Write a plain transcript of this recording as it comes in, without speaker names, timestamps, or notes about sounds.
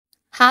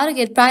How to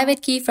get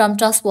private key from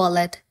Trust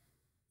Wallet.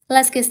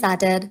 Let's get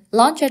started.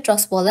 Launch your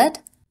Trust Wallet.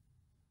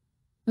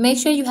 Make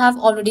sure you have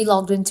already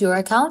logged into your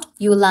account.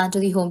 You will land to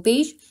the home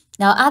page.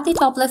 Now at the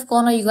top left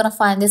corner, you're going to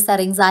find the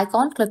settings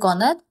icon. Click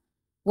on it.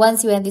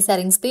 Once you're in the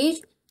settings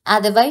page,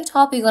 at the very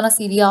top, you're going to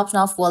see the option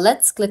of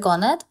wallets. Click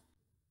on it.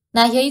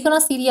 Now here you're going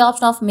to see the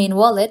option of main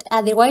wallet.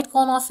 At the right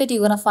corner of it,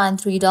 you're going to find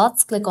three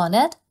dots. Click on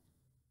it.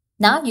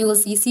 Now you will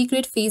see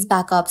secret phase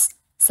backups.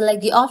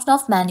 Select the option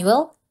of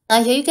manual.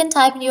 Now here you can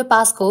type in your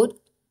passcode.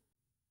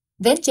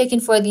 Then check in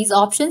for these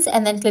options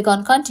and then click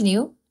on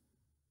continue.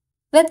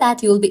 With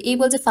that, you will be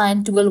able to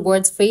find 12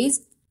 words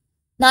phrase.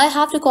 Now you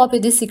have to copy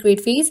this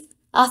secret phrase.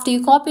 After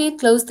you copy it,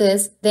 close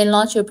this, then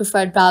launch your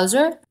preferred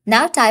browser.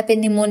 Now type in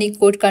mnemonic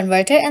code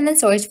converter and then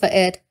search for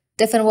it.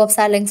 Different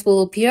website links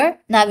will appear.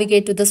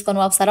 Navigate to this one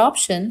website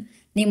option,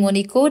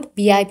 mnemonic code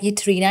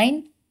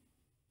BIP39.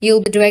 You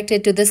will be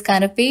directed to this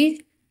kind of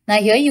page.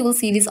 Now here you will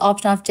see this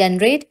option of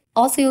generate.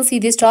 Also you'll see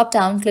this drop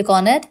down, click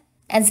on it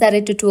and set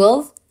it to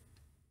 12.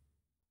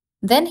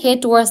 Then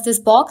head towards this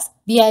box,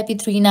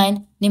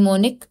 BIP39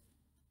 mnemonic.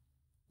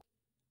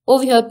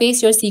 Over here,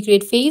 paste your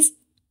secret phrase.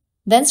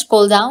 Then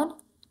scroll down.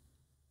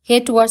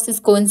 Head towards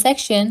this coin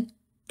section.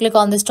 Click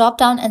on this drop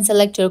down and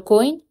select your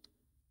coin.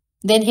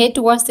 Then head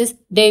towards this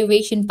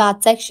derivation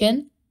path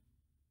section.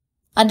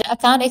 Under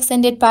account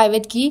extended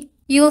private key,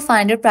 you will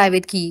find your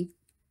private key.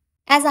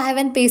 As I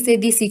haven't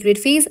pasted the secret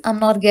phrase, I'm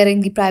not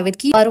getting the private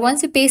key. But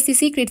once you paste the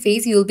secret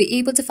phrase, you will be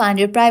able to find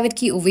your private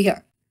key over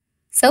here.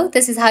 So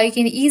this is how you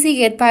can easily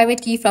get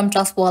private key from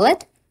Trust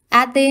Wallet.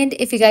 At the end,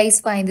 if you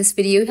guys find this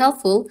video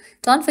helpful,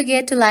 don't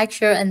forget to like,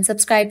 share and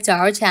subscribe to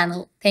our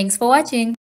channel. Thanks for watching.